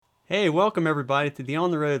Hey, welcome everybody to the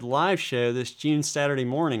On the Road live show this June Saturday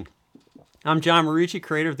morning. I'm John Marucci,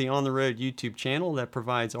 creator of the On the Road YouTube channel that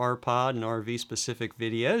provides RPod and RV specific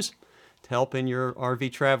videos to help in your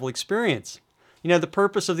RV travel experience. You know, the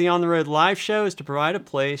purpose of the On the Road live show is to provide a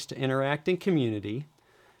place to interact in community,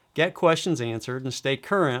 get questions answered, and stay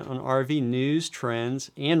current on RV news,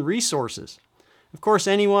 trends, and resources. Of course,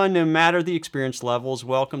 anyone, no matter the experience level, is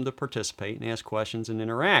welcome to participate and ask questions and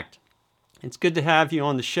interact. It's good to have you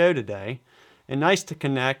on the show today, and nice to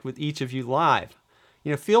connect with each of you live. You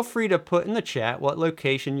know, feel free to put in the chat what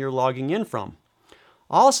location you're logging in from.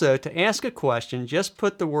 Also, to ask a question, just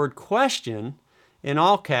put the word question in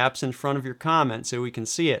all caps in front of your comment so we can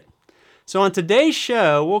see it. So on today's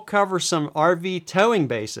show, we'll cover some RV towing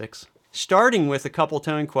basics, starting with a couple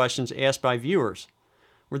towing questions asked by viewers.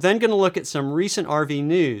 We're then going to look at some recent RV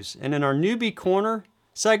news, and in our Newbie Corner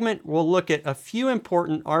segment, we'll look at a few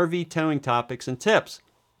important RV towing topics and tips.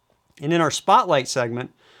 And in our Spotlight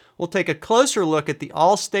segment, we'll take a closer look at the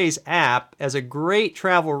AllStays app as a great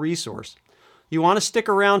travel resource. You want to stick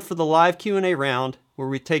around for the live Q&A round where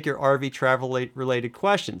we take your RV travel related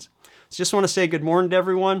questions. So just want to say good morning to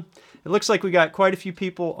everyone. It looks like we got quite a few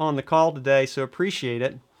people on the call today, so appreciate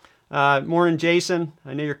it. Morning, Jason.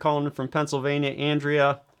 I know you're calling in from Pennsylvania.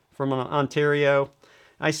 Andrea from Ontario.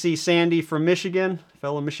 I see Sandy from Michigan,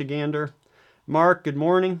 fellow Michigander. Mark, good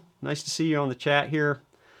morning. Nice to see you on the chat here.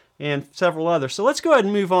 And several others. So let's go ahead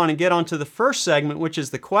and move on and get on to the first segment, which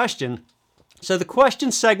is the question. So the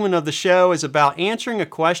question segment of the show is about answering a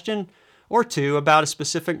question or two about a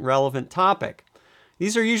specific relevant topic.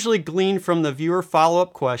 These are usually gleaned from the viewer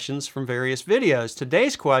follow-up questions from various videos.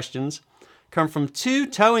 Today's questions come from 2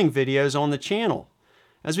 towing videos on the channel.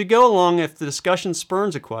 As we go along, if the discussion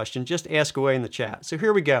spurns a question, just ask away in the chat. So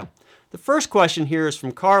here we go. The first question here is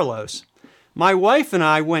from Carlos. My wife and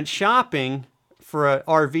I went shopping for an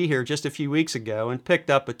RV here just a few weeks ago and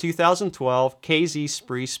picked up a 2012 KZ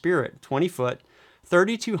Spree Spirit, 20-foot,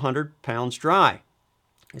 3,200 pounds dry.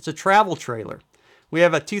 It's a travel trailer. We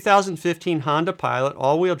have a 2015 Honda Pilot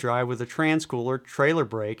all-wheel drive with a trans-cooler, trailer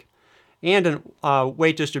brake, and a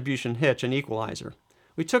weight distribution hitch and equalizer.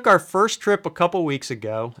 We took our first trip a couple weeks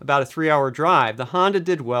ago, about a 3-hour drive. The Honda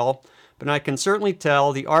did well, but I can certainly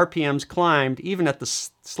tell the RPMs climbed even at the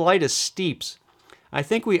slightest steeps. I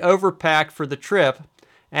think we overpacked for the trip,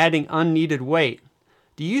 adding unneeded weight.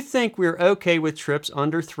 Do you think we're okay with trips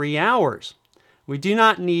under 3 hours? We do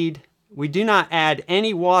not add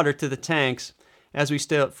any water to the tanks as we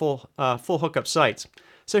stay at full hookup sites.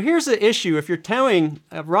 So here's the issue. If you're towing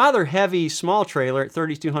a rather heavy small trailer at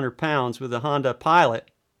 3,200 pounds with a Honda Pilot,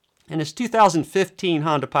 and this 2015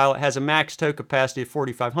 Honda Pilot has a max tow capacity of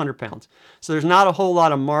 4,500 pounds. So there's not a whole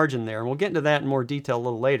lot of margin there, and we'll get into that in more detail a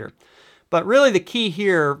little later. But really the key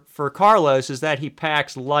here for Carlos is that he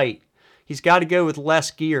packs light. He's got to go with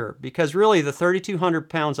less gear because really the 3,200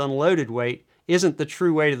 pounds unloaded weight isn't the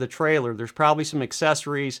true weight of the trailer. There's probably some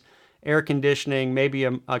accessories, air conditioning, maybe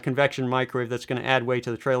a convection microwave that's going to add weight to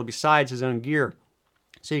the trailer besides his own gear.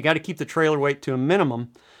 So you got to keep the trailer weight to a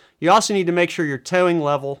minimum. You also need to make sure your towing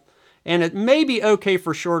level, and it may be okay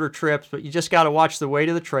for shorter trips, but you just got to watch the weight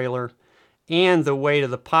of the trailer and the weight of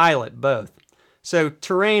the Pilot both. So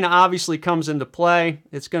terrain obviously comes into play.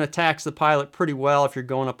 It's going to tax the Pilot pretty well if you're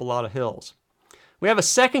going up a lot of hills. We have a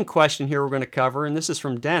second question here we're going to cover, and this is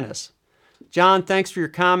from Dennis. John, thanks for your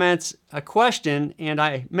comments. A question, and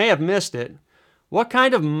I may have missed it. What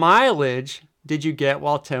kind of mileage did you get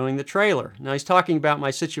while towing the trailer? Now he's talking about my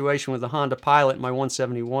situation with the Honda Pilot and my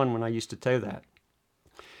 171 when I used to tow that.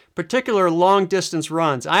 Particular long distance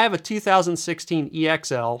runs. I have a 2016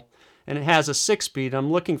 EXL and it has a 6-speed.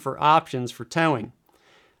 I'm looking for options for towing.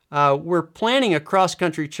 We're planning a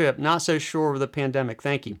cross-country trip. Not so sure with the pandemic.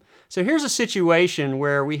 Thank you. So here's a situation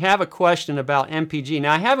where we have a question about MPG.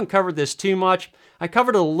 Now I haven't covered this too much. I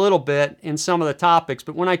covered it a little bit in some of the topics,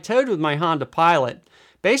 but when I towed with my Honda Pilot,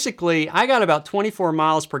 basically I got about 24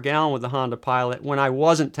 miles per gallon with the Honda Pilot when I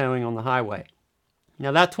wasn't towing on the highway.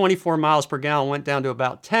 Now that 24 miles per gallon went down to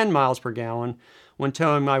about 10 miles per gallon when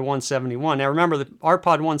towing my 171. Now remember, the RPod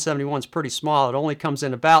 171 is pretty small. It only comes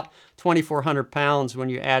in about 2,400 pounds when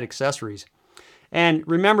you add accessories. And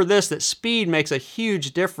remember this, that speed makes a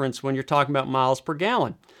huge difference when you're talking about miles per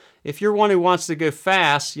gallon. If you're one who wants to go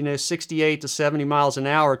fast, 68 to 70 miles an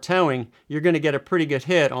hour towing, you're going to get a pretty good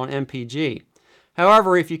hit on MPG.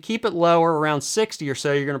 However, if you keep it lower, around 60 or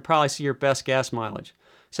so, you're going to probably see your best gas mileage.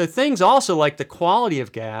 So things also like the quality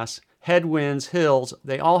of gas, headwinds, hills,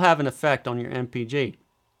 they all have an effect on your MPG.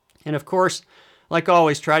 And of course, like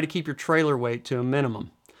always, try to keep your trailer weight to a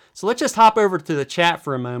minimum. So let's just hop over to the chat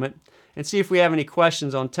for a moment. and see if we have any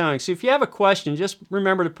questions on towing. So if you have a question, just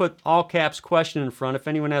remember to put all caps question in front. If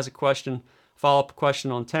anyone has a question, follow-up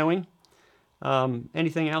question on towing.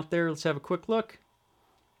 Anything out there? Let's have a quick look.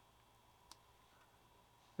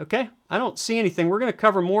 Okay, I don't see anything. We're going to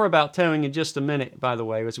cover more about towing in just a minute, by the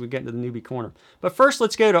way, as we get into the newbie corner. But first,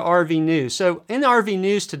 let's go to RV news. So in the RV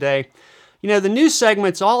news today, you know, the news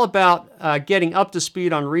segment's all about getting up to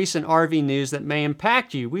speed on recent RV news that may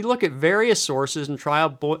impact you. We look at various sources and try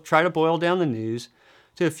to boil down the news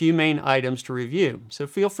to a few main items to review. So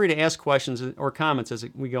feel free to ask questions or comments as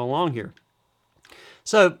we go along here.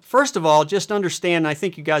 So first of all, just understand, and I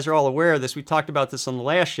think you guys are all aware of this, we talked about this on the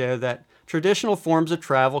last show, that traditional forms of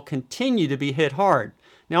travel continue to be hit hard.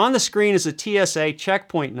 Now on the screen is the TSA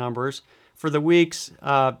checkpoint numbers for the weeks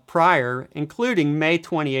prior, including May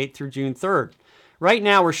 28th through June 3rd. Right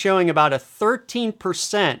now we're showing about a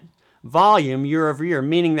 13% volume year over year,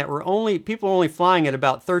 meaning that people are only flying at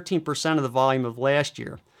about 13% of the volume of last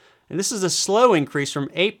year. And this is a slow increase from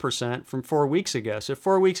 8% from 4 weeks ago. So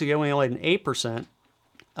 4 weeks ago we only had an 8%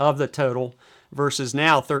 of the total versus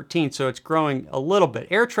now 13, so it's growing a little bit.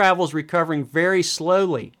 Air travel is recovering very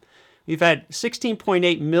slowly. We've had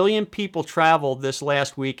 16.8 million people travel this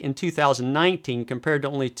last week in 2019 compared to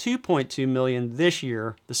only 2.2 million this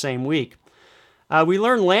year, the same week. We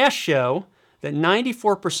learned last show that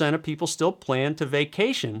 94% of people still plan to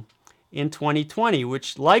vacation in 2020,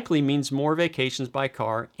 which likely means more vacations by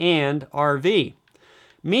car and RV.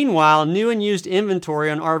 Meanwhile, new and used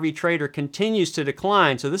inventory on RV Trader continues to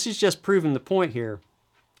decline, so this is just proving the point here.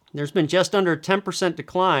 There's been just under a 10%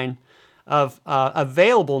 decline of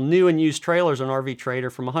available new and used trailers on RV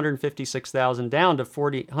Trader from 156,000 down to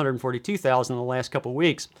 142,000 in the last couple of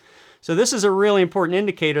weeks. So this is a really important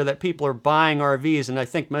indicator that people are buying RVs, and I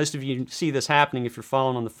think most of you see this happening if you're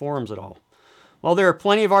following on the forums at all. While there are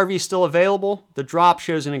plenty of RVs still available, the drop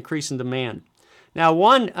shows an increase in demand. Now,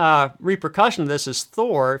 one repercussion of this is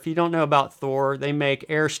Thor. If you don't know about Thor, they make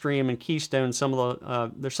Airstream and Keystone.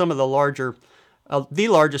 They're some of the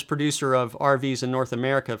largest producer of RVs in North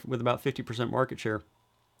America with about 50% market share.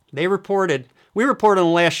 We reported on the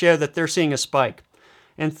last show that they're seeing a spike.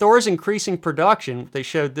 And Thor's increasing production, they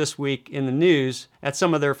showed this week in the news, at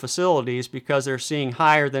some of their facilities because they're seeing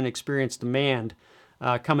higher than experienced demand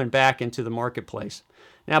coming back into the marketplace.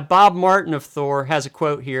 Now, Bob Martin of Thor has a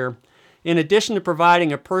quote here. In addition to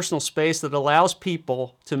providing a personal space that allows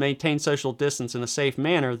people to maintain social distance in a safe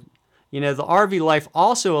manner, you know, the RV life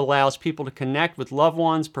also allows people to connect with loved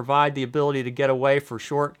ones, provide the ability to get away for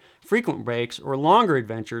short, frequent breaks or longer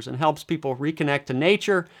adventures, and helps people reconnect to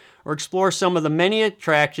nature or explore some of the many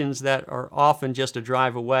attractions that are often just a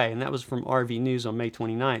drive away. And that was from RV News on May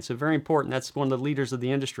 29th. So very important. That's one of the leaders of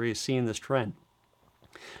the industry is seeing this trend.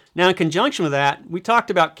 Now, in conjunction with that, we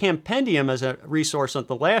talked about Campendium as a resource on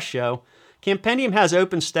the last show. Campendium has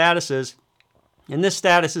open statuses, and this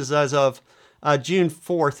status is as of June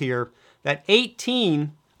 4th here, that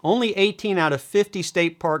only 18 out of 50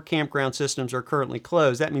 state park campground systems are currently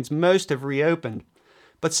closed. That means most have reopened.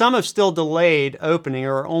 But some have still delayed opening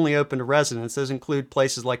or are only open to residents. Those include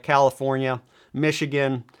places like California,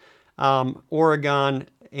 Michigan, Oregon,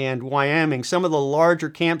 and Wyoming. Some of the larger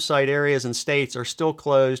campsite areas and states are still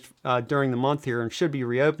closed during the month here and should be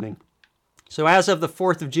reopening. So as of the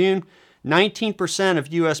 4th of June, 19%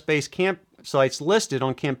 of U.S.-based campsites listed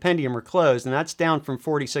on Campendium are closed, and that's down from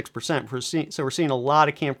 46%. So we're seeing a lot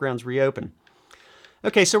of campgrounds reopen.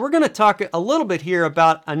 Okay, so we're going to talk a little bit here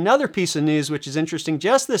about another piece of news which is interesting.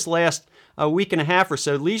 Just this last week and a half or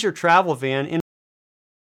so, Leisure Travel Van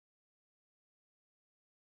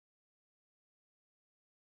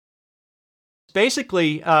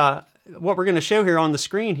basically, what we're going to show here on the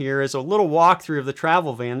screen here is a little walkthrough of the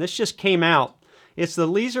travel van. This just came out. It's the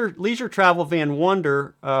Leisure Travel Van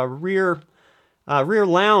Wonder rear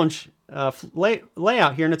lounge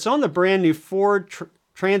layout here, and it's on the brand new Ford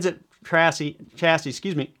Transit chassis,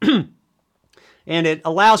 and it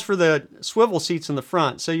allows for the swivel seats in the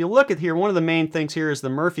front. So you look at here, one of the main things here is the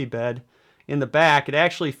Murphy bed in the back. It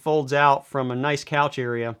actually folds out from a nice couch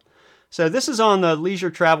area. So this is on the Leisure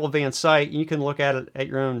Travel Van site. You can look at it at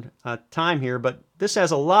your own time here, but this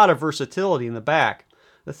has a lot of versatility in the back.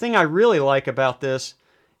 The thing I really like about this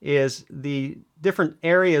is the different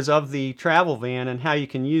areas of the travel van and how you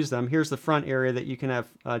can use them. Here's the front area that you can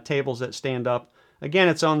have tables that stand up. Again,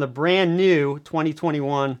 it's on the brand new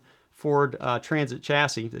 2021 Ford Transit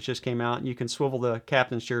chassis that just came out, and you can swivel the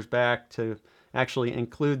captain's chairs back to actually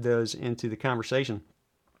include those into the conversation.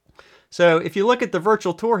 So if you look at the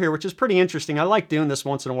virtual tour here, which is pretty interesting, I like doing this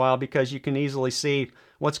once in a while because you can easily see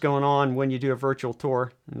what's going on when you do a virtual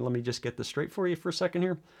tour. And let me just get this straight for you for a second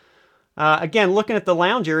here. Again, looking at the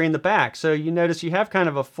lounge area in the back. So you notice you have kind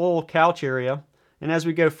of a full couch area. And as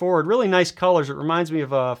we go forward, really nice colors. It reminds me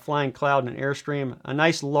of a Flying Cloud and an Airstream. A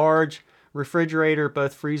nice large refrigerator,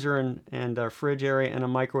 both freezer and fridge area, and a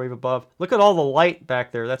microwave above. Look at all the light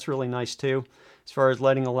back there. That's really nice too, as far as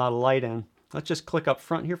letting a lot of light in. Let's just click up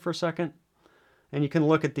front here for a second. And you can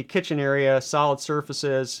look at the kitchen area, solid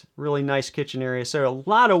surfaces, really nice kitchen area. So a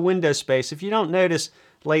lot of window space. If you don't notice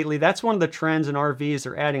lately, that's one of the trends in RVs.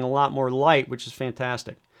 They're adding a lot more light, which is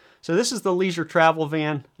fantastic. So this is the leisure travel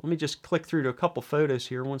van. Let me just click through to a couple photos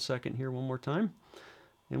here. One second here, one more time.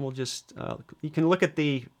 And we'll just, you can look at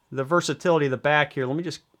the versatility of the back here. Let me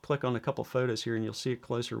just click on a couple photos here and you'll see it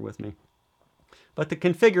closer with me. But the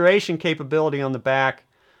configuration capability on the back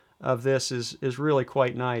of this is really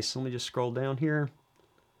quite nice. Let me just scroll down here.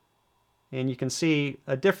 And you can see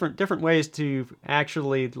different ways to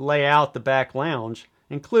actually lay out the back lounge,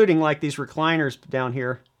 including like these recliners down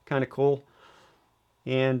here. Kind of cool.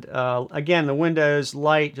 And again, the windows,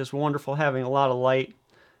 light, just wonderful, having a lot of light.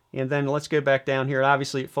 And then let's go back down here.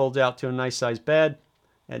 Obviously, it folds out to a nice size bed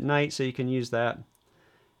at night, so you can use that.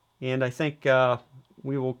 And I think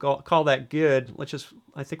we will call that good.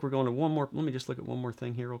 I think we're going to one more. Let me just look at one more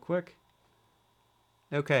thing here real quick.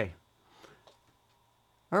 Okay.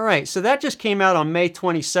 All right, so that just came out on May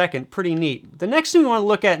 22nd. Pretty neat. The next thing we want to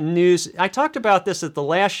look at in news, I talked about this at the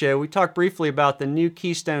last show. We talked briefly about the new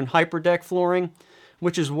Keystone HyperDeck flooring,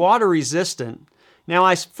 which is water resistant. Now,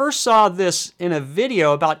 I first saw this in a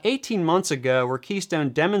video about 18 months ago where Keystone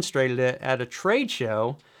demonstrated it at a trade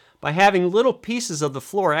show by having little pieces of the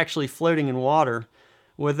floor actually floating in water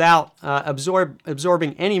without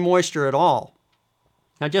absorbing any moisture at all.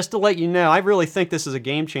 Now, just to let you know, I really think this is a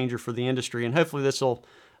game changer for the industry, and hopefully this will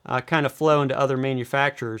kind of flow into other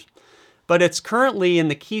manufacturers. But it's currently in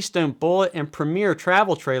the Keystone Bullet and Premier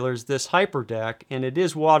travel trailers, this HyperDeck, and it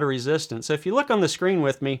is water resistant. So if you look on the screen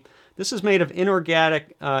with me, this is made of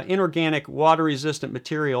inorganic water resistant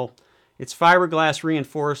material. Its fiberglass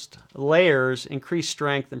reinforced layers increase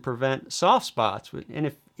strength and prevent soft spots.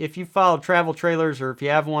 And if you follow travel trailers, or if you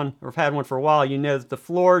have one or have had one for a while, you know that the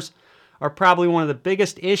floors are probably one of the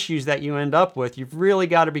biggest issues that you end up with. You've really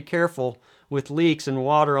got to be careful with leaks and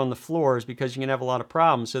water on the floors because you can have a lot of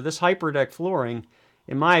problems. So this HyperDeck flooring,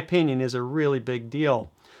 in my opinion, is a really big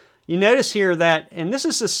deal. You notice here that, and this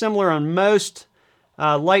is similar on most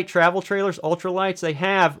light travel trailers, ultralights, they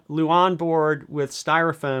have Luan board with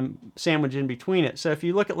styrofoam sandwiched in between it. So if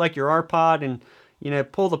you look at like your R-Pod and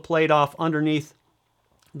pull the plate off underneath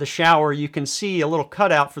the shower, you can see a little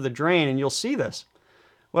cutout for the drain, and you'll see this.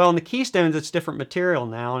 Well, in the Keystones, it's different material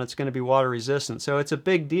now, and it's going to be water resistant. So it's a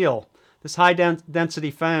big deal. This high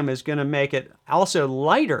density foam is going to make it also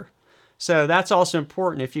lighter. So that's also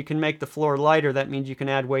important. If you can make the floor lighter, that means you can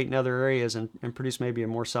add weight in other areas and produce maybe a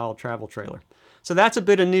more solid travel trailer. So that's a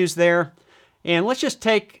bit of news there. And let's just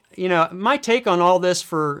take, my take on all this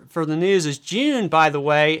for the news is June, by the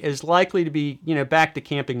way, is likely to be, back to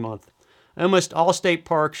camping month. Almost all state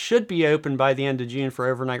parks should be open by the end of June for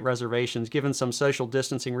overnight reservations, given some social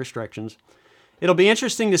distancing restrictions. It'll be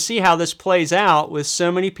interesting to see how this plays out with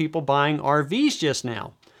so many people buying RVs just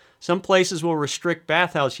now. Some places will restrict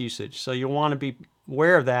bathhouse usage, so you'll want to be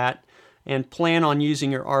aware of that and plan on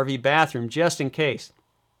using your RV bathroom just in case.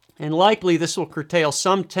 And likely this will curtail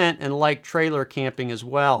some tent and light trailer camping as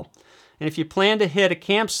well. And if you plan to hit a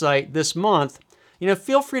campsite this month,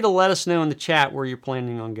 feel free to let us know in the chat where you're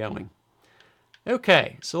planning on going.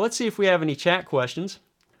 Okay, so let's see if we have any chat questions.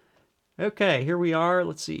 Okay, here we are.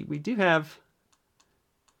 Let's see. We do have...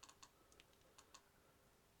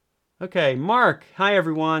 Okay, Mark. Hi,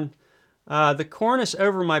 everyone. The cornice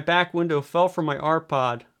over my back window fell from my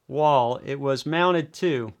R-Pod wall. It was mounted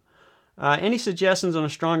too. Any suggestions on a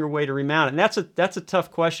stronger way to remount it? And that's a tough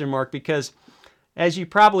question, Mark, because as you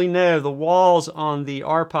probably know, the walls on the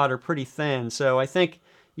R-Pod are pretty thin. So I think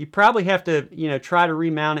you probably have to, try to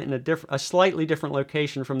remount it in a slightly different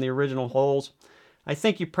location from the original holes. I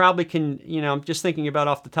think you probably can, I'm just thinking about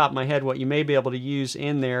off the top of my head what you may be able to use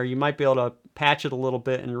in there. You might be able to patch it a little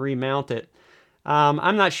bit and remount it.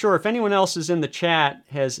 I'm not sure if anyone else is in the chat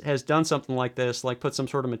has done something like this, like put some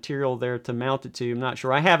sort of material there to mount it to. I'm not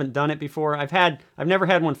sure. I haven't done it before. I've never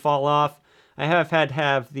had one fall off. I have had to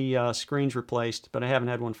have the screens replaced, but I haven't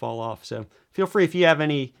had one fall off. So feel free if you have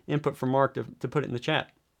any input from Mark to put it in the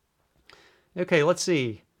chat. Okay, let's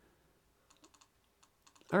see.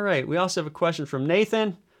 All right, we also have a question from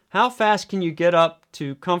Nathan. How fast can you get up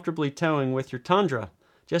to comfortably towing with your Tundra?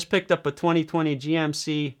 Just picked up a 2020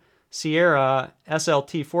 GMC Sierra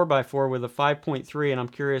SLT 4x4 with a 5.3, and I'm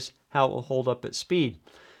curious how it will hold up at speed.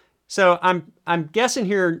 So I'm guessing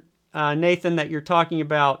here, Nathan, that you're talking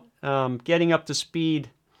about getting up to speed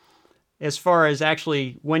as far as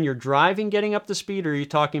actually when you're driving getting up to speed, or are you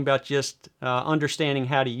talking about just understanding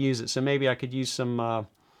how to use it? So maybe I could use some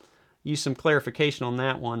clarification on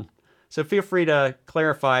that one. So feel free to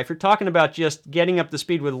clarify. If you're talking about just getting up to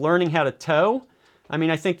speed with learning how to tow, I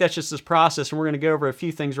mean, I think that's just this process, and we're going to go over a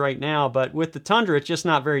few things right now. But with the Tundra, it's just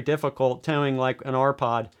not very difficult towing like an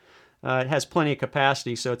R-Pod. It has plenty of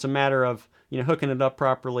capacity, so it's a matter of hooking it up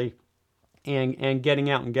properly and getting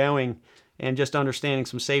out and going, and just understanding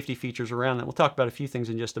some safety features around that. We'll talk about a few things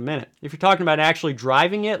in just a minute. If you're talking about actually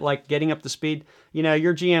driving it, like getting up to speed,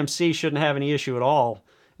 your GMC shouldn't have any issue at all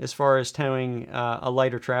as far as towing a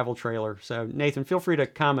lighter travel trailer. So Nathan, feel free to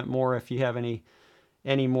comment more if you have any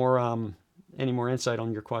more insight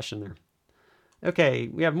on your question there. Okay,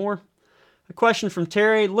 we have more. A question from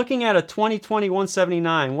Terry. Looking at a 2020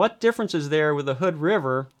 179, what difference is there with the Hood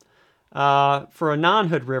River for a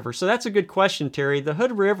non-Hood River? So that's a good question, Terry. The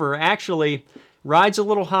Hood River actually rides a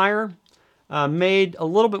little higher, made a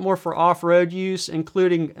little bit more for off-road use,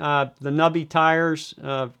 including the nubby tires,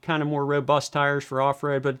 kind of more robust tires for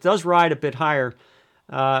off-road, but it does ride a bit higher.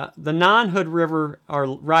 The non-Hood River are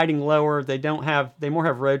riding lower. They more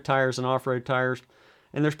have road tires and off-road tires.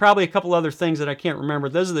 And there's probably a couple other things that I can't remember.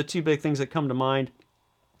 Those are the two big things that come to mind.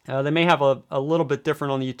 They may have a little bit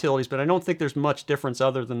different on the utilities, but I don't think there's much difference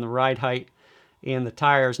other than the ride height and the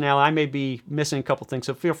tires. Now, I may be missing a couple things,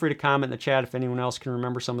 so feel free to comment in the chat if anyone else can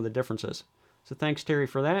remember some of the differences. So thanks, Terry,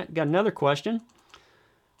 for that. Got another question.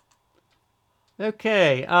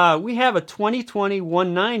 Okay, we have a 2020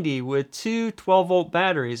 190 with two 12-volt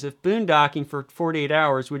batteries. If boondocking for 48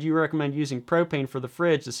 hours, would you recommend using propane for the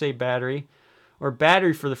fridge to save battery, or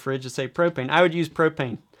battery for the fridge to save propane? I would use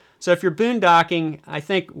propane. So if you're boondocking, I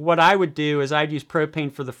think what I would do is I'd use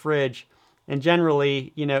propane for the fridge, and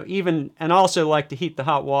generally, and also like to heat the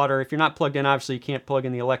hot water. If you're not plugged in, obviously you can't plug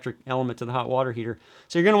in the electric element to the hot water heater.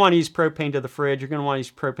 So you're going to want to use propane to the fridge. You're going to want to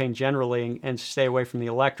use propane generally and stay away from the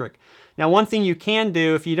electric. Now, one thing you can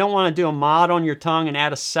do, if you don't want to do a mod on your tongue and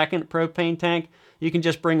add a second propane tank, you can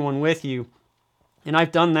just bring one with you. And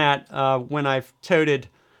I've done that when I've toted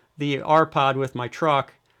the R-Pod with my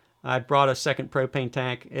truck. I brought a second propane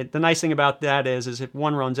tank. The nice thing about that is if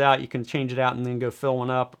one runs out, you can change it out and then go fill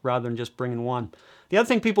one up rather than just bringing one. The other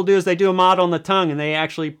thing people do is they do a mod on the tongue and they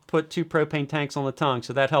actually put two propane tanks on the tongue.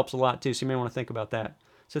 So that helps a lot too. So you may want to think about that.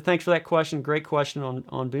 So thanks for that question. Great question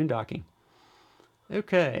on boondocking.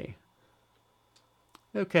 Okay.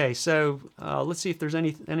 Okay, so let's see if there's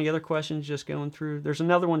any other questions just going through. There's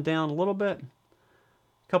another one down a little bit.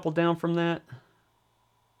 A couple down from that.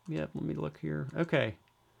 Yep, let me look here. Okay.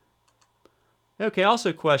 Okay, also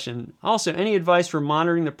a question. Also, any advice for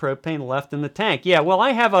monitoring the propane left in the tank? Yeah, well, I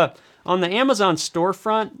have on the Amazon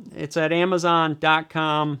storefront, it's at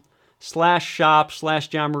amazon.com/shop/John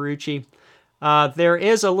Marucci. There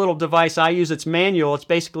is a little device I use. It's manual. It's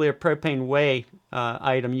basically a propane weigh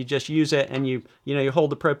item. You just use it and you hold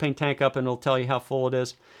the propane tank up and it'll tell you how full it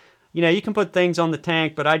is. You can put things on the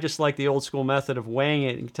tank, but I just like the old school method of weighing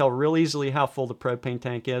it. You can tell real easily how full the propane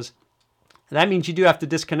tank is. That means you do have to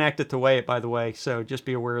disconnect it to weigh it, by the way, so just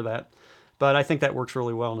be aware of that. But I think that works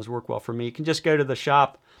really well and has worked well for me. You can just go to the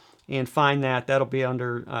shop and find that. That'll be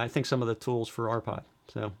under, I think, some of the tools for R-Pod.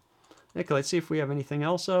 So, okay, let's see if we have anything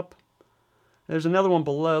else up. There's another one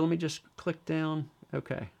below. Let me just click down.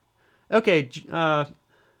 Okay. Okay,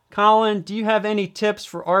 Colin, do you have any tips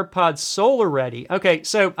for R-Pod solar ready? Okay,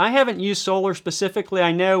 so I haven't used solar specifically.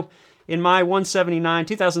 I know in my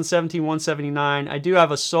 2017 179, I do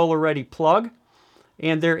have a solar ready plug,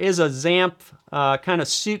 and there is a ZAMP kind of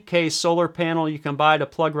suitcase solar panel you can buy to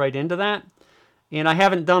plug right into that. And I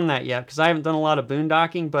haven't done that yet because I haven't done a lot of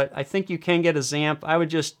boondocking, but I think you can get a ZAMP. I would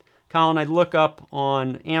just, Colin, I'd look up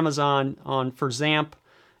on Amazon for ZAMP,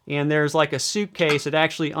 and there's like a suitcase. It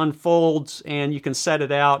actually unfolds, and you can set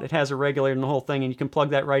it out. It has a regulator and the whole thing, and you can plug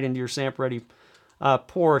that right into your ZAMP ready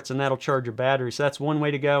ports, and that'll charge your battery. So that's one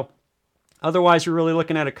way to go. Otherwise, you're really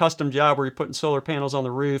looking at a custom job where you're putting solar panels on the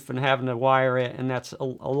roof and having to wire it, and that's a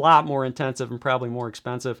lot more intensive and probably more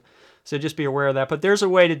expensive. So just be aware of that. But there's a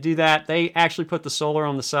way to do that. They actually put the solar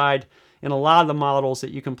on the side in a lot of the models that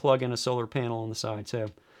you can plug in a solar panel on the side. So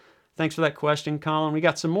thanks for that question, Colin. We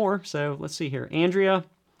got some more. So let's see here. Andrea,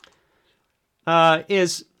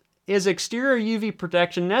 is exterior UV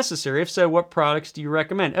protection necessary? If so, what products do you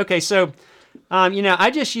recommend? Okay, so I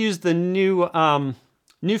just used the new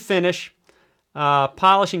finish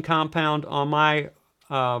polishing compound on my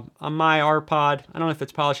R-Pod. I don't know if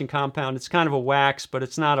it's polishing compound. It's kind of a wax, but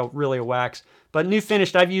it's not really a wax. But new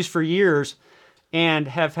finished I've used for years and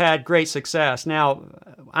have had great success. Now,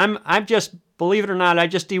 I'm just, believe it or not, I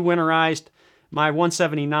just dewinterized my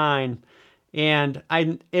 179, and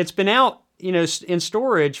it's been out, in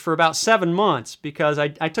storage for about 7 months because I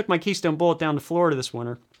took my Keystone Bullet down to Florida this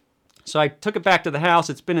winter. So I took it back to the house.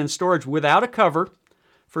 It's been in storage without a cover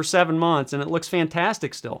for 7 months, and it looks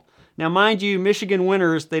fantastic still. Now, mind you, Michigan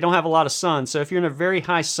winters, they don't have a lot of sun. So if you're in a very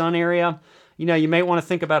high sun area, you may want to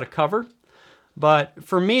think about a cover. But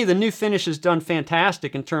for me, the new finish has done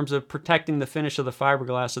fantastic in terms of protecting the finish of the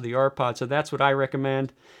fiberglass of the R-Pod. So that's what I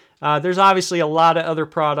recommend. There's obviously a lot of other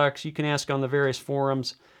products you can ask on the various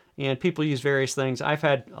forums, and people use various things. I've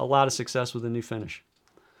had a lot of success with the new finish.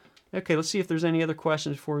 Okay, let's see if there's any other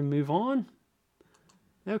questions before we move on.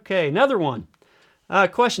 Okay, another one.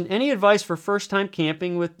 Question, any advice for first-time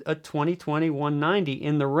camping with a 2020 190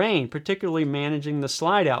 in the rain, particularly managing the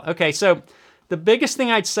slide out? Okay, so the biggest thing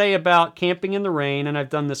I'd say about camping in the rain, and I've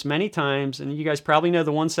done this many times, and you guys probably know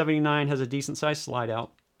the 179 has a decent-sized slide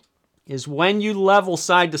out, is when you level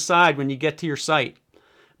side to side when you get to your site,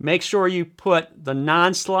 make sure you put the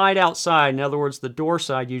non-slide out side, in other words, the door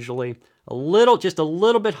side usually, just a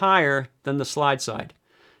little bit higher than the slide side.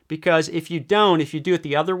 Because if you do it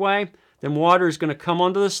the other way, then water is going to come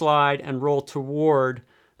onto the slide and roll toward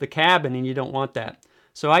the cabin, and you don't want that.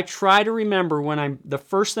 So I try to remember the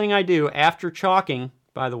first thing I do after chalking,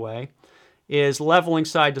 by the way, is leveling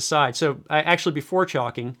side to side. So actually before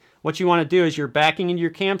chalking, what you want to do is you're backing into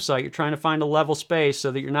your campsite, you're trying to find a level space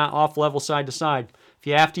so that you're not off level side to side. If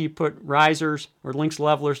you have to, you put risers or Lynx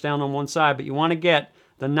levelers down on one side, but you want to get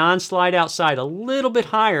the non-slide outside a little bit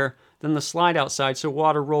higher than the slide outside so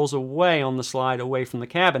water rolls away on the slide away from the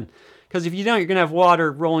cabin. Because if you don't, you're going to have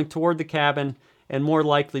water rolling toward the cabin and more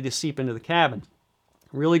likely to seep into the cabin.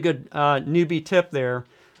 Really good newbie tip there,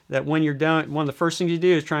 that when you're done, one of the first things you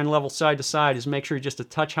do is try and level side to side, is make sure you're just a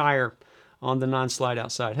touch higher on the non-slide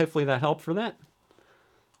outside. Hopefully that helped for that.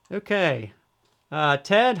 Okay.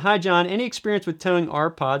 Ted, hi John. Any experience with towing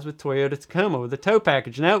R-Pods with Toyota Tacoma with a tow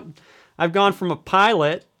package? No. I've gone from a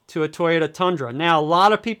Pilot to a Toyota Tundra. Now, a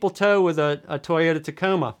lot of people tow with a Toyota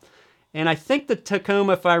Tacoma. And I think the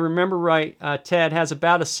Tacoma, if I remember right, Ted, has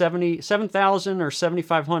about a 7,000 or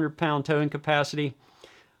 7,500 pound towing capacity,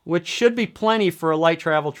 which should be plenty for a light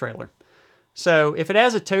travel trailer. So if it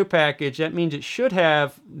has a tow package, that means it should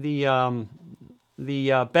have the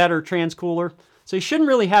better transcooler. So you shouldn't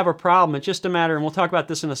really have a problem. It's just a matter, and we'll talk about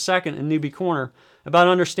this in a second in Newbie Corner, about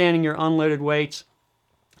understanding your unloaded weights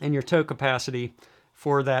and your tow capacity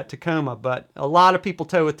for that Tacoma. But a lot of people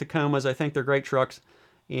tow with Tacomas. I think they're great trucks.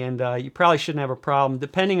 And you probably shouldn't have a problem,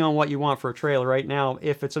 depending on what you want for a trailer. Right now,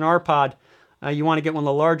 if it's an R-Pod, you want to get one of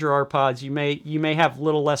the larger R-Pods. You may have a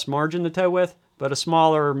little less margin to tow with, but a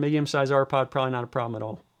smaller or medium-sized R-Pod, probably not a problem at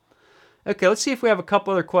all. Okay, let's see if we have a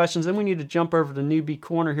couple other questions. Then we need to jump over to Newbie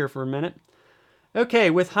Corner here for a minute. Okay,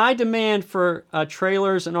 with high demand for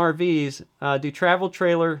trailers and RVs, do travel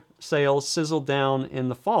trailer sales sizzle down in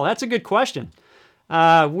the fall? That's a good question.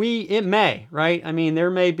 It may, right? I mean, there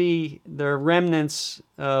may be the remnants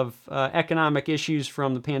of economic issues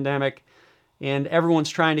from the pandemic, and everyone's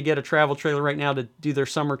trying to get a travel trailer right now to do their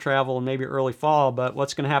summer travel and maybe early fall. But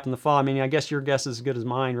what's going to happen in the fall? I mean, I guess your guess is as good as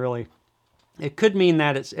mine, really. It could mean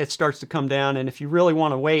that it starts to come down, and if you really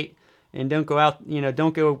want to wait and don't go out,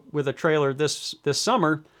 don't go with a trailer this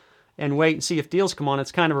summer and wait and see if deals come on,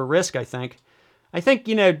 it's kind of a risk, I think. I think,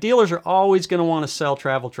 dealers are always going to want to sell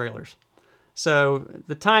travel trailers. So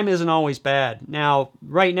the time isn't always bad. Now,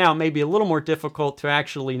 right now, it may be a little more difficult to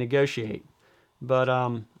actually negotiate. But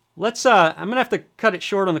I'm going to have to cut it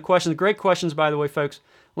short on the questions. Great questions, by the way, folks.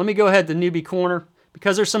 Let me go ahead to Newbie Corner,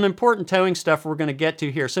 because there's some important towing stuff we're going to get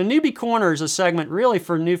to here. So Newbie Corner is a segment really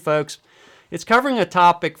for new folks. It's covering a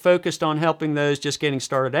topic focused on helping those just getting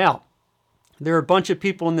started out. There are a bunch of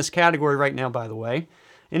people in this category right now, by the way.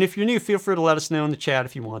 And if you're new, feel free to let us know in the chat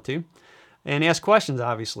if you want to. And ask questions,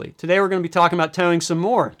 obviously. Today we're going to be talking about towing some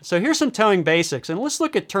more. So here's some towing basics, and let's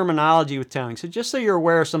look at terminology with towing. So just so you're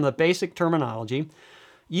aware of some of the basic terminology,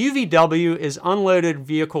 UVW is unloaded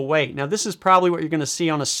vehicle weight. Now this is probably what you're going to see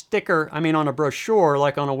on a sticker, on a brochure,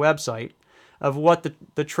 like on a website, of what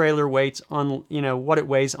the trailer weighs what it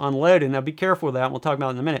weighs unloaded. Now be careful with that, and we'll talk about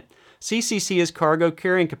it in a minute. CCC is cargo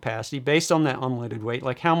carrying capacity based on that unloaded weight,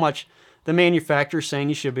 like how much the manufacturer is saying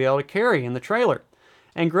you should be able to carry in the trailer.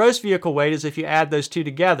 And gross vehicle weight is if you add those two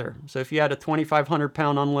together. So if you had a 2,500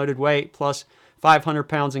 pound unloaded weight plus 500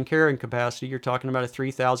 pounds in carrying capacity, you're talking about a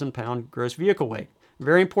 3,000 pound gross vehicle weight.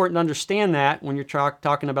 Very important to understand that when you're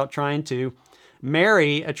talking about trying to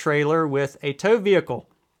marry a trailer with a tow vehicle.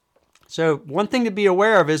 So one thing to be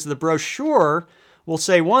aware of is the brochure will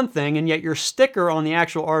say one thing, and yet your sticker on the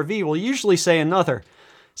actual RV will usually say another.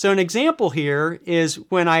 So an example here is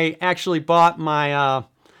when I actually bought my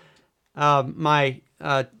my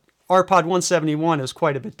R-Pod 171 is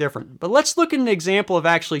quite a bit different. But let's look at an example of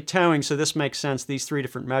actually towing so this makes sense, these three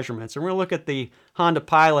different measurements. And we're going to look at the Honda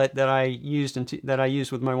Pilot that I used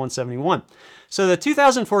with my 171. So the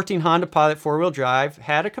 2014 Honda Pilot four-wheel drive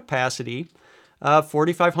had a capacity of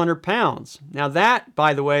 4,500 pounds. Now that,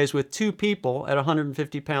 by the way, is with two people at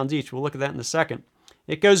 150 pounds each. We'll look at that in a second.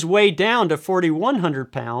 It goes way down to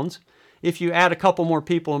 4,100 pounds if you add a couple more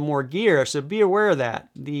people and more gear, so be aware of that.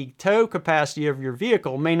 The tow capacity of your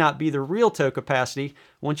vehicle may not be the real tow capacity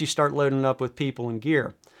once you start loading up with people and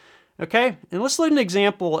gear. Okay, and let's look at an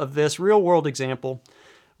example of this, real world example,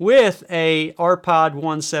 with a R-Pod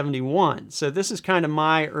 171. So this is kind of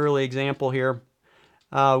my early example here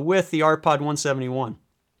with the R-Pod 171.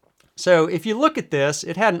 So if you look at this,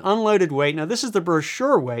 it had an unloaded weight. Now this is the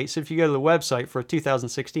brochure weight, so if you go to the website for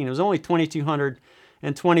 2016, it was only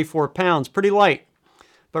 2,224 pounds, pretty light.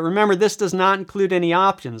 But remember, this does not include any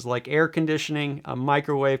options like air conditioning, a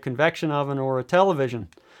microwave convection oven, or a television.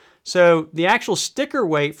 So the actual sticker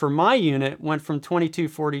weight for my unit went from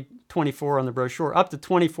 2,224 on the brochure up to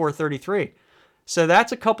 2,433. So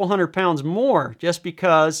that's a couple hundred pounds more just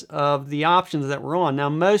because of the options that we're on. Now,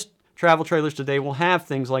 most travel trailers today will have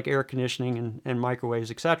things like air conditioning and microwaves,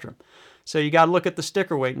 etc. So you got to look at the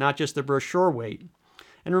sticker weight, not just the brochure weight.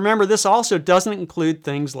 And remember, this also doesn't include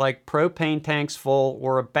things like propane tanks full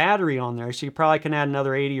or a battery on there, so you probably can add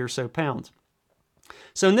another 80 or so pounds.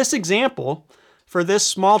 So in this example, for this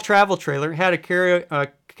small travel trailer, it had a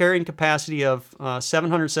carrying capacity of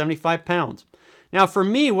 775 pounds. Now for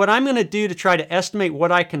me, what I'm going to do to try to estimate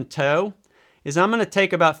what I can tow is I'm going to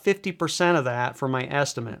take about 50% of that for my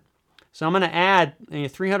estimate. So I'm going to add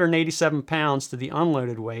 387 pounds to the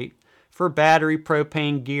unloaded weight for battery,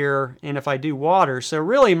 propane, gear, and if I do water. So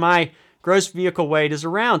really my gross vehicle weight is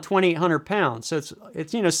around 2,800 pounds. So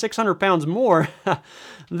it's 600 pounds more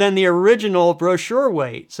than the original brochure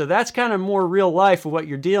weight. So that's kind of more real life of what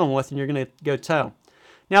you're dealing with and you're going to go tow.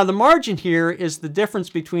 Now the margin here is the difference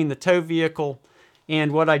between the tow vehicle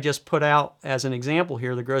and what I just put out as an example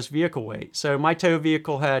here, the gross vehicle weight. So my tow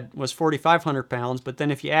vehicle was 4,500 pounds, but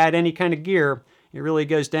then if you add any kind of gear, it really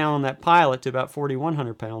goes down on that Pilot to about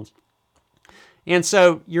 4,100 pounds. And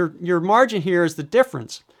so your margin here is the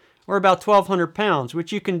difference, or about 1,200 pounds,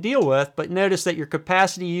 which you can deal with, but notice that your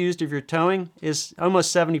capacity used of your towing is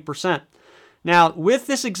almost 70%. Now, with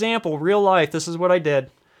this example, real life, this is what I did.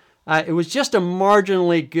 It was just a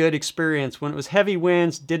marginally good experience. When it was heavy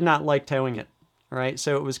winds, did not like towing it, all right?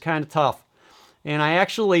 So it was kind of tough. And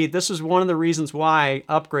this is one of the reasons why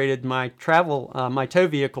I upgraded my tow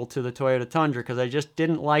vehicle to the Toyota Tundra, because I just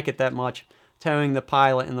didn't like it that much towing the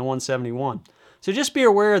Pilot and the 171. So just be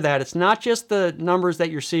aware of that. It's not just the numbers that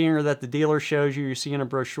you're seeing or that the dealer shows you see in a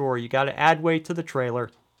brochure. You got to add weight to the trailer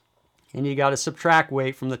and you got to subtract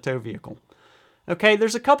weight from the tow vehicle. Okay,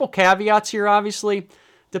 there's a couple caveats here, obviously.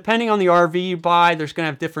 Depending on the RV you buy, there's going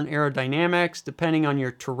to have different aerodynamics, depending on your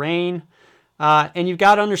terrain. And you've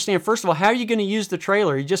got to understand, first of all, how are you going to use the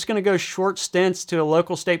trailer? Are you just going to go short stints to a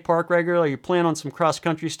local state park regularly? You plan on some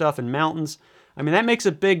cross-country stuff in mountains? I mean, that makes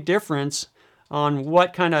a big difference on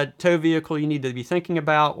what kind of tow vehicle you need to be thinking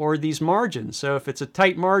about, or these margins. So if it's a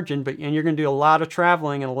tight margin and you're going to do a lot of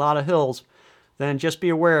traveling and a lot of hills, then just be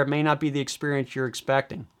aware it may not be the experience you're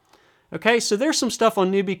expecting. Okay, so there's some stuff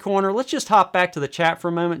on Newbie Corner. Let's just hop back to the chat for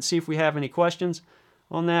a moment and see if we have any questions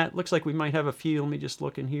on that. Looks like we might have a few. Let me just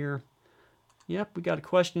look in here. Yep, we got a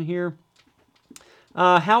question here.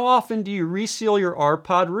 How often do you reseal your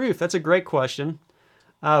R-Pod roof? That's a great question.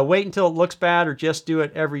 Wait until it looks bad or just do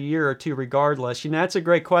it every year or two regardless? That's a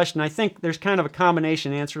great question. I think there's kind of a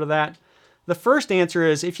combination answer to that. The first answer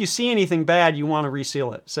is if you see anything bad, you want to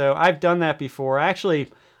reseal it. So I've done that before.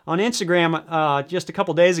 Actually, on Instagram, just a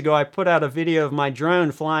couple days ago, I put out a video of my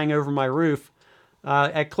drone flying over my roof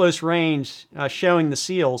at close range showing the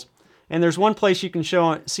seals. And there's one place you can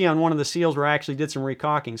see on one of the seals where I actually did some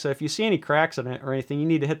recaulking. So if you see any cracks in it or anything, you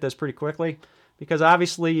need to hit those pretty quickly because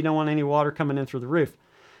obviously you don't want any water coming in through the roof.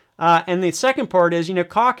 And the second part is,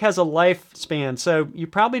 caulk has a lifespan, so you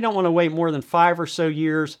probably don't want to wait more than 5 or so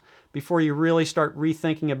years before you really start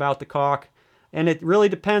rethinking about the caulk. And it really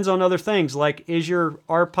depends on other things, like is your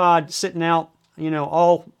R-Pod sitting out,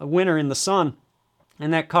 all winter in the sun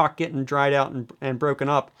and that caulk getting dried out and broken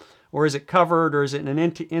up? Or is it covered, or is it in an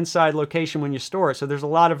inside location when you store it? So there's a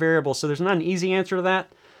lot of variables, so there's not an easy answer to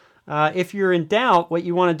that. If you're in doubt, what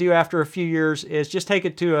you want to do after a few years is just take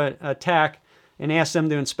it to a TAC and ask them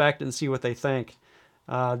to inspect it and see what they think.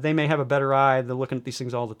 They may have a better eye. They're looking at these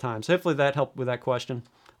things all the time. So hopefully that helped with that question.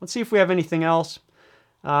 Let's see if we have anything else.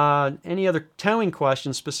 Any other towing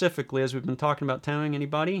questions specifically as we've been talking about towing?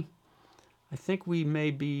 Anybody? I think we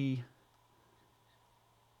may be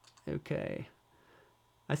Okay.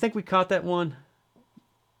 I think we caught that one.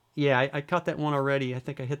 Yeah, I caught that one already. I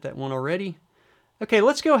think I hit that one already. Okay,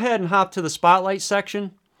 let's go ahead and hop to the Spotlight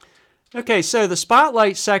section. Okay, so the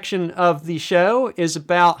Spotlight section of the show is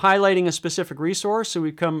about highlighting a specific resource so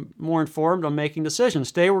we become more informed on making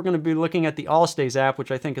decisions. Today we're going to be looking at the Allstays app,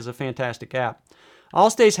 which I think is a fantastic app.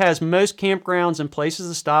 Allstays has most campgrounds and places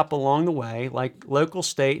to stop along the way, like local,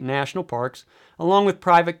 state, and national parks, along with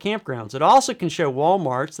private campgrounds. It also can show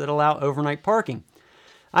Walmarts that allow overnight parking.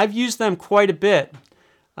 I've used them quite a bit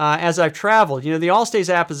as I've traveled. You know, the Allstays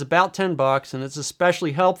app is about $10, and it's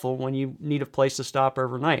especially helpful when you need a place to stop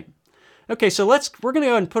overnight. Okay, so we're going to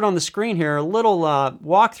go ahead and put on the screen here a little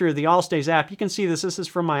walkthrough of the Allstays app. You can see this. This is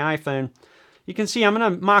from my iPhone. You can see I'm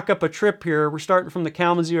going to mock up a trip here. We're starting from the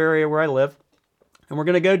Kalamazoo area where I live, and we're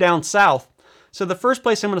going to go down south. So the first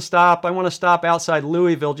place I'm going to stop, I want to stop outside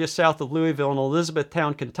Louisville, just south of Louisville in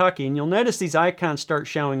Elizabethtown, Kentucky. And you'll notice these icons start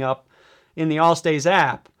showing up in the Allstays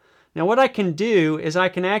app. Now what I can do is I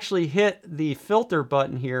can actually hit the filter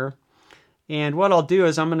button here. And what I'll do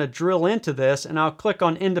is I'm going to drill into this and I'll click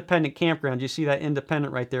on independent campground. You see that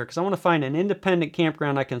independent right there? Because I want to find an independent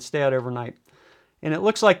campground I can stay at overnight. And it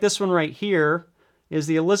looks like this one right here is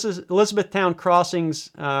the Elizabethtown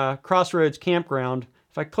Crossroads Campground.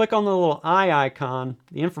 If I click on the little eye icon,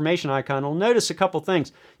 the information icon, I'll notice a couple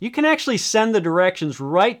things. You can actually send the directions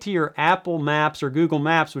right to your Apple Maps or Google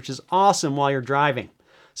Maps, which is awesome while you're driving.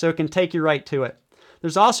 So it can take you right to it.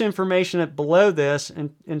 There's also information below this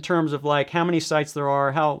in terms of like how many sites there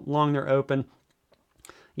are, how long they're open,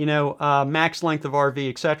 you know, max length of RV,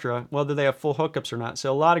 etc., whether they have full hookups or not.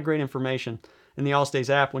 So a lot of great information in the Allstays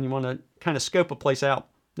app when you want to kind of scope a place out.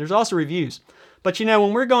 There's also reviews. But you know, when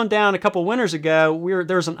we were going down a couple winters ago,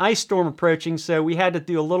 there was an ice storm approaching, so we had to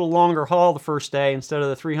do a little longer haul the first day instead of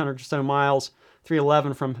the 300 or so miles,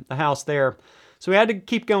 311 from the house there. So we had to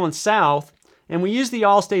keep going south. And we use the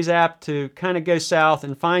Allstays app to kind of go south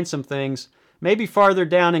and find some things, maybe farther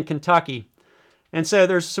down in Kentucky. And so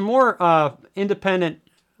there's some more independent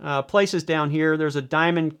places down here. There's a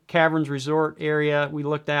Diamond Caverns Resort area we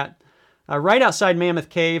looked at right outside Mammoth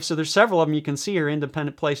Cave. So there's several of them you can see are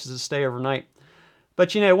independent places to stay overnight.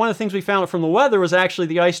 But you know, one of the things we found from the weather was actually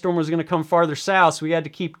the ice storm was going to come farther south, so we had to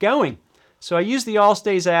keep going. So I used the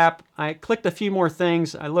Allstays app. I clicked a few more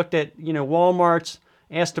things. I looked at, you know, Walmarts,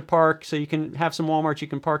 asked to park, so you can have some Walmarts you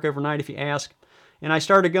can park overnight if you ask. And I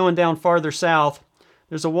started going down farther south.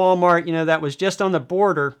 There's a Walmart, you know, that was just on the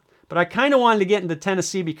border, but I kind of wanted to get into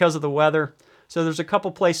Tennessee because of the weather. So there's a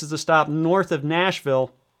couple places to stop north of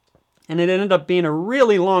Nashville, and it ended up being a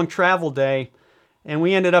really long travel day. And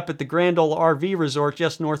we ended up at the Grand Ole RV Resort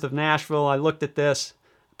just north of Nashville. I looked at this,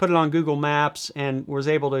 put it on Google Maps, and was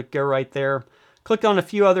able to go right there. Clicked on a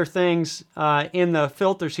few other things in the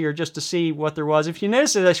filters here just to see what there was. If you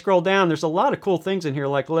notice as I scroll down, there's a lot of cool things in here,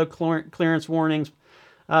 like low clearance warnings,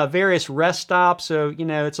 various rest stops. So, you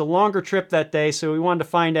know, it's a longer trip that day, so we wanted to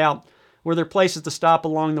find out were there places to stop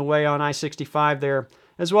along the way on I-65 there,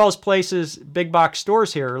 as well as places, big box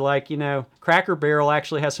stores here, like, you know, Cracker Barrel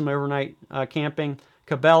actually has some overnight camping.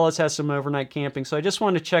 Cabela's has some overnight camping. So I just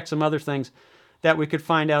wanted to check some other things that we could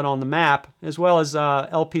find out on the map, as well as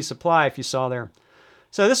LP Supply, if you saw there.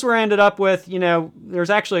 So this is where I ended up with, you know, there's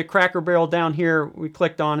actually a Cracker Barrel down here we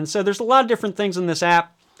clicked on. And so there's a lot of different things in this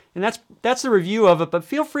app, and that's the review of it. But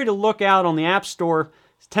feel free to look out on the App Store.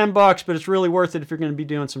 It's $10, but it's really worth it if you're going to be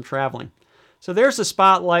doing some traveling. So there's the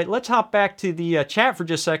Spotlight. Let's hop back to the chat for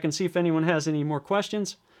just a second, see if anyone has any more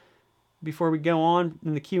questions before we go on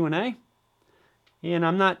in the Q&A. And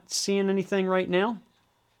I'm not seeing anything right now.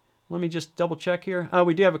 Let me just double check here. Oh,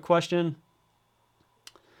 we do have a question.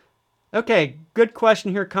 Okay, good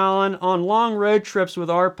question here, Colin. On long road trips with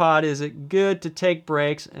RPod, is it good to take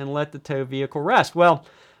breaks and let the tow vehicle rest? Well,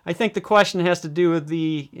 I think the question has to do with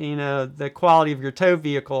the, you know, the quality of your tow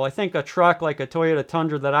vehicle. I think a truck like a Toyota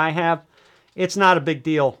Tundra that I have, it's not a big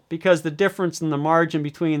deal because the difference in the margin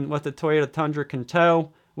between what the Toyota Tundra can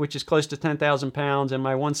tow, which is close to 10,000 pounds, and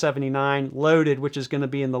my 179 loaded, which is going to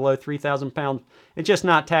be in the low 3,000 pounds, it's just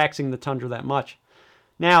not taxing the Tundra that much.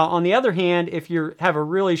 Now, on the other hand, if you have a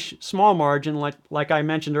really small margin, like I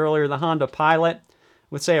mentioned earlier, the Honda Pilot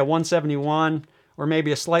with, say, a 171 or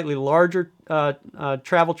maybe a slightly larger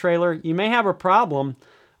travel trailer, you may have a problem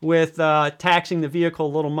with taxing the vehicle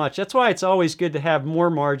a little much. That's why it's always good to have more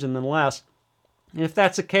margin than less. And if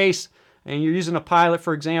that's the case, and you're using a Pilot,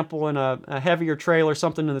 for example, in a heavier trailer,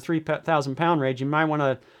 something in the 3,000 pound range, you might want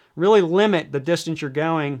to really limit the distance you're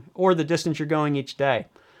going or the distance you're going each day.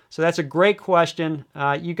 So that's a great question.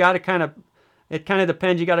 You got to it kind of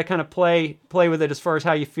depends. You got to kind of play with it as far as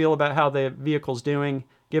how you feel about how the vehicle's doing.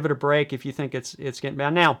 Give it a break if you think it's getting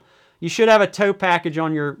bad. Now, You should have a tow package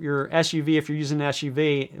on your SUV if you're using an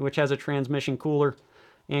SUV, which has a transmission cooler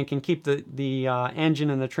and can keep the engine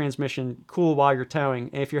and the transmission cool while you're towing.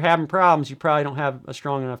 And if you're having problems, you probably don't have a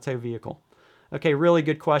strong enough tow vehicle. Okay, really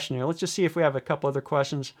good question here. Let's just see if we have a couple other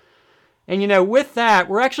questions. And with that,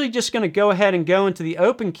 we're actually just going to go ahead and go into the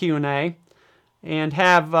open Q&A and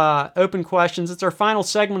have open questions. It's our final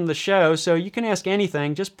segment of the show, so you can ask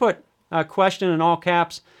anything. Just put a question in all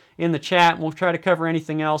caps in the chat, and we'll try to cover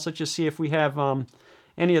anything else. Let's just see if we have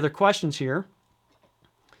any other questions here.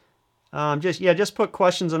 Just put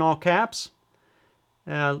questions in all caps.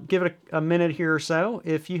 Give it a minute here or so.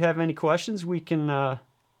 If you have any questions, we can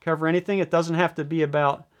cover anything. It doesn't have to be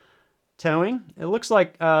about towing. It looks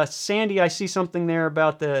like Sandy, I see something there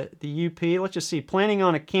about the UP. Let's just see. Planning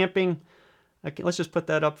on a camping. Okay, let's just put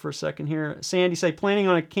that up for a second here. Sandy say planning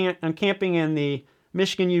on camping in the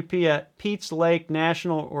Michigan UP at Pete's Lake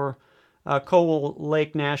National or Cole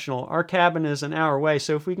Lake National. Our cabin is an hour away,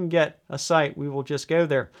 so if we can get a site, we will just go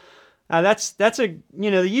there. That's a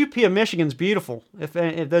the UP of Michigan's beautiful. If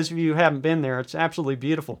those of you who haven't been there, it's absolutely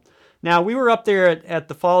beautiful. Now we were up there at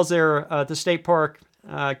the falls there at the state park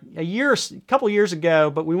a couple of years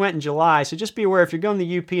ago, but we went in July. So just be aware if you're going to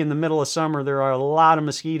the UP in the middle of summer, there are a lot of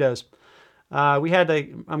mosquitoes.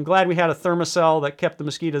 I'm glad we had a thermocell that kept the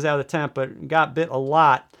mosquitoes out of the tent, but got bit a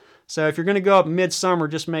lot. So if you're going to go up midsummer,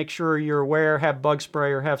 just make sure you're aware, have bug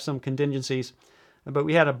spray or have some contingencies. But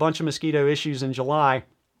we had a bunch of mosquito issues in July.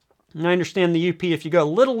 And I understand the UP, if you go a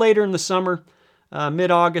little later in the summer,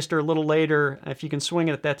 mid-August or a little later, if you can swing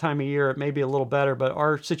it at that time of year, it may be a little better. But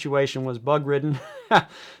our situation was bug-ridden.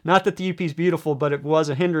 Not that the UP is beautiful, but it was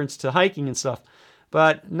a hindrance to hiking and stuff.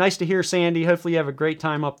 But nice to hear, Sandy. Hopefully you have a great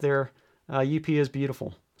time up there. UP is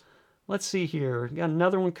beautiful. Let's see here. Got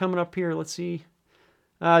another one coming up here. Let's see.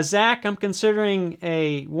 Zach, I'm considering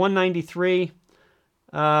a 193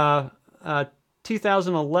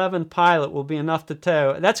 2011 Pilot will be enough to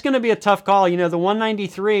tow. That's going to be a tough call. The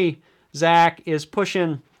 193, Zach, is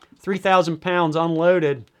pushing 3,000 pounds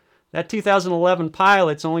unloaded. That 2011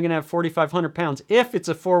 Pilot's only going to have 4,500 pounds if it's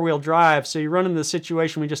a four-wheel drive. So you run into the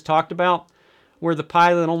situation we just talked about, where the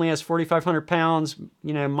Pilot only has 4,500 pounds,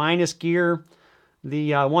 minus gear.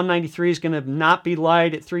 The 193 is going to not be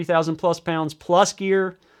light at 3,000 plus pounds plus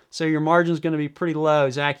gear, so your margin is going to be pretty low.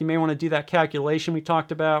 Zach, you may want to do that calculation we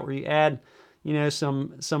talked about, where you add,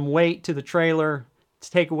 some weight to the trailer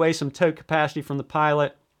to take away some tow capacity from the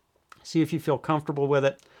Pilot. See if you feel comfortable with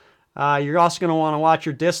it. You're also going to want to watch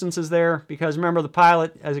your distances there, because remember, the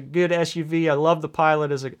Pilot, as a good SUV, I love the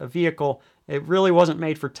Pilot as a vehicle. It really wasn't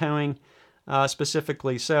made for towing.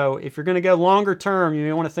 Specifically. So if you're going to go longer term, you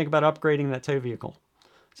may want to think about upgrading that tow vehicle.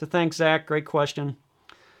 So thanks, Zach. Great question.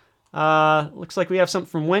 Looks like we have something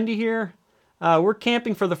from Wendy here. We're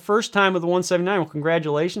camping for the first time with the 179. Well,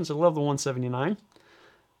 congratulations. I love the 179.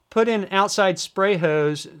 Put in outside spray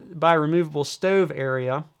hose by removable stove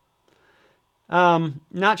area.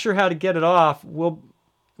 Not sure how to get it off.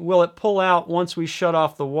 Will it pull out once we shut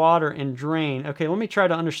off the water and drain? Okay, let me try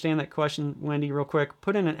to understand that question, Wendy, real quick.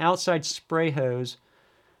 Put in an outside spray hose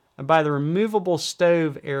by the removable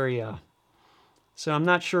stove area. So I'm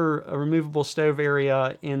not sure a removable stove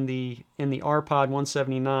area in the R-Pod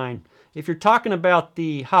 179. If you're talking about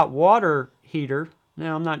the hot water heater,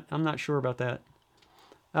 no, I'm not sure about that.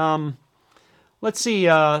 Let's see,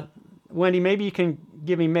 Wendy, maybe you can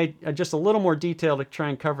give me just a little more detail to try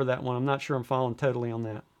and cover that one. I'm not sure I'm following totally on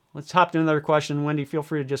that. Let's hop to another question. Wendy, feel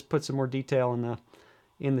free to just put some more detail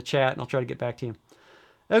in the chat, and I'll try to get back to you.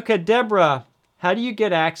 Okay, Deborah, how do you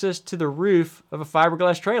get access to the roof of a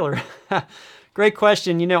fiberglass trailer? Great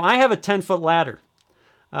question. I have a 10-foot ladder,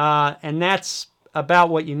 and that's about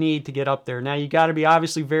what you need to get up there. Now, you got to be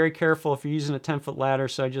obviously very careful if you're using a 10-foot ladder,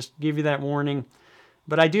 so I just give you that warning.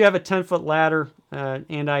 But I do have a 10-foot ladder,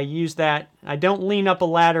 and I use that. I don't lean up a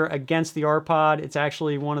ladder against the R-Pod. It's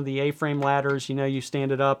actually one of the A-frame ladders. You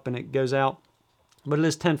stand it up and it goes out. But it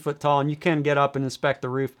is 10 foot tall, and you can get up and inspect the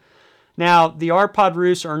roof. Now, the R-Pod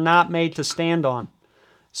roofs are not made to stand on.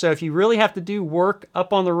 So if you really have to do work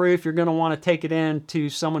up on the roof, you're going to want to take it in to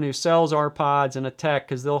someone who sells R-Pods and a tech,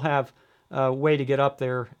 because they'll have a way to get up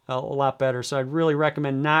there a lot better. So I'd really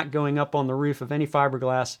recommend not going up on the roof of any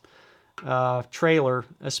fiberglass trailer,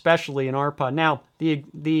 especially an R-Pod. Now,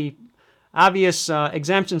 the obvious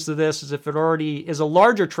exemptions to this is if it already is a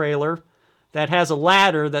larger trailer that has a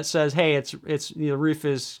ladder that says, hey, the roof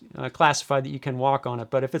is classified that you can walk on it.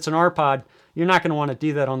 But if it's an R-Pod, you're not going to want to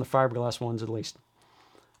do that on the fiberglass ones, at least.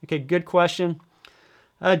 Okay, good question.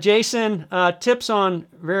 Jason, tips on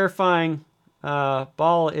verifying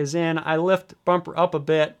ball is in. I lift bumper up a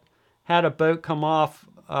bit, had a boat come off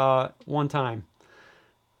one time.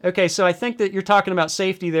 Okay, so I think that you're talking about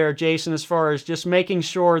safety there, Jason, as far as just making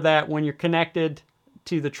sure that when you're connected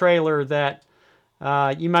to the trailer that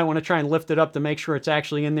you might want to try and lift it up to make sure it's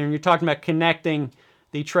actually in there. And you're talking about connecting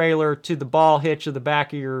the trailer to the ball hitch of the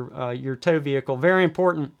back of your tow vehicle. Very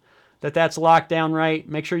important that that's locked down right.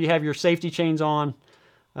 Make sure you have your safety chains on.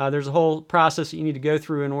 There's a whole process that you need to go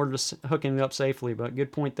through in order to hook it up safely, but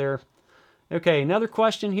good point there. Okay, another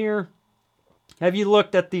question here. Have you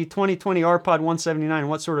looked at the 2020 R-Pod 179?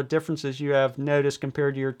 What sort of differences you have noticed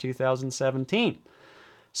compared to your 2017?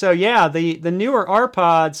 So yeah, the newer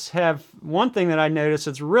R-Pods have one thing that I noticed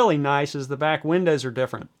that's really nice is the back windows are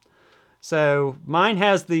different. So mine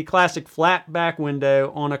has the classic flat back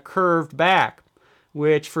window on a curved back,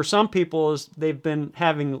 which for some people is they've been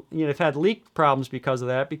having, they've had leak problems because of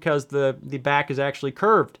that, because the back is actually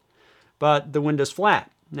curved, but the window's flat.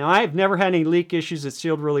 Now I've never had any leak issues. It's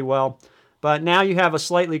sealed really well. But now you have a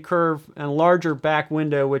slightly curved and larger back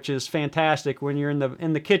window, which is fantastic. When you're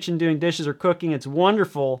in the kitchen doing dishes or cooking, it's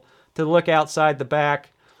wonderful to look outside the back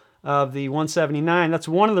of the 179. That's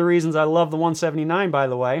one of the reasons I love the 179, by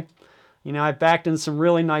the way. I've backed in some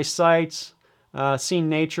really nice sites, seen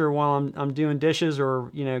nature while I'm doing dishes or,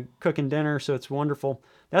 cooking dinner, so it's wonderful.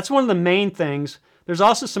 That's one of the main things. There's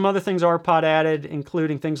also some other things R-Pod added,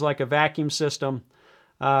 including things like a vacuum system.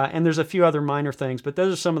 And there's a few other minor things, but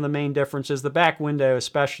those are some of the main differences. The back window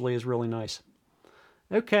especially is really nice.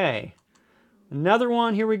 Okay, another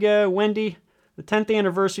one, here we go. Wendy, the 10th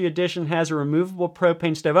anniversary edition has a removable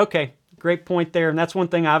propane stove. Okay, great point there. And that's one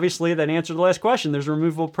thing, obviously, that answered the last question. There's a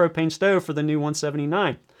removable propane stove for the new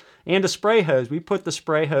 179. And a spray hose. We put the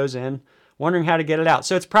spray hose in, wondering how to get it out.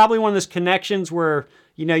 So it's probably one of those connections where,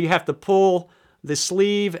 you have to pull the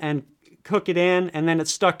sleeve and hook it in, and then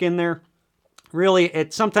it's stuck in there. Really,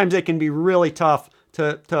 sometimes it can be really tough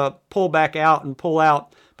to pull back out and pull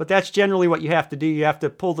out, but that's generally what you have to do. You have to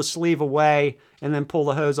pull the sleeve away and then pull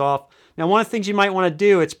the hose off. Now, one of the things you might want to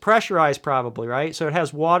do, it's pressurized probably, right? So it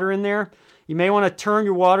has water in there. You may want to turn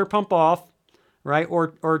your water pump off, right?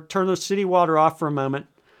 Or turn the city water off for a moment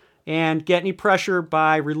and get any pressure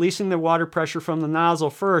by releasing the water pressure from the nozzle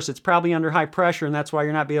first. It's probably under high pressure, and that's why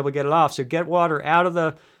you're not be able to get it off. So get water out of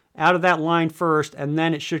that line first, and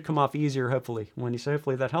then it should come off easier, hopefully. Wendy, so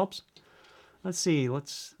hopefully that helps. Let's see.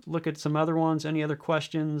 Let's look at some other ones. Any other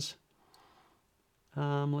questions?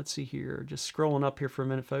 Let's see here. Just scrolling up here for a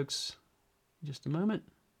minute, folks. Just a moment.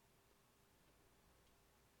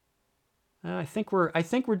 I think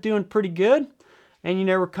we're doing pretty good, and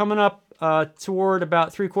we're coming up toward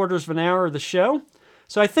about 3/4 of an hour of the show.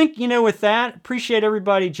 So I think with that, appreciate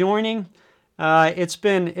everybody joining. It's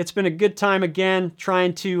been a good time again,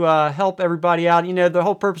 trying to help everybody out. The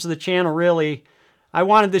whole purpose of the channel, really, I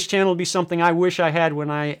wanted this channel to be something I wish I had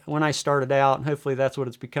when I started out, and hopefully that's what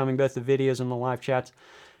it's becoming, both the videos and the live chats.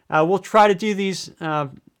 We'll try to do these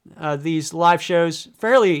live shows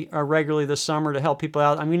fairly regularly this summer to help people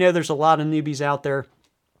out. We know there's a lot of newbies out there,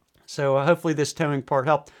 so hopefully this towing part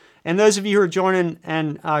helped. And those of you who are joining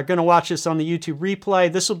and are going to watch this on the YouTube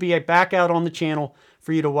replay, this will be a back out on the channel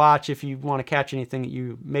for you to watch if you want to catch anything that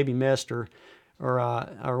you maybe missed or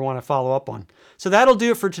want to follow up on. So that'll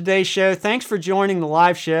do it for today's show. Thanks for joining the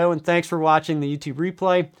live show, and thanks for watching the YouTube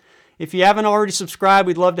replay. If you haven't already subscribed,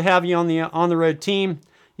 we'd love to have you on the road team.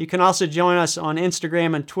 You can also join us on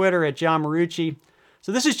Instagram and Twitter at John Marucci.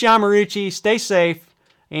 So this is John Marucci. Stay safe,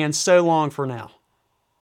 and so long for now.